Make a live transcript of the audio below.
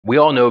We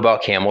all know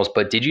about camels,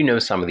 but did you know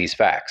some of these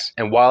facts?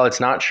 And while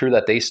it's not true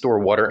that they store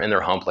water in their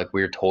hump like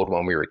we were told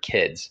when we were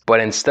kids, but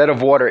instead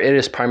of water, it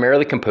is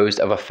primarily composed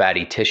of a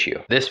fatty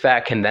tissue. This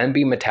fat can then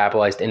be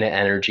metabolized into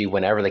energy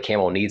whenever the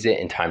camel needs it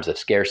in times of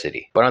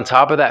scarcity. But on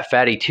top of that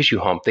fatty tissue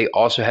hump, they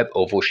also have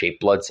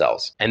oval-shaped blood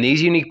cells. And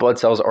these unique blood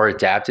cells are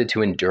adapted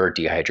to endure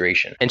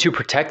dehydration. And to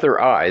protect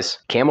their eyes,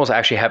 camels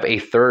actually have a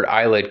third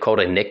eyelid called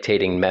a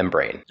nictitating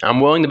membrane. I'm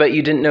willing to bet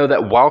you didn't know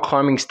that while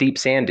climbing steep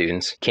sand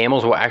dunes,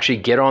 camels will actually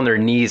get on their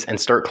knees and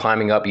start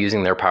climbing up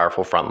using their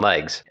powerful front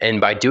legs.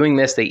 And by doing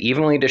this, they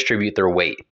evenly distribute their weight.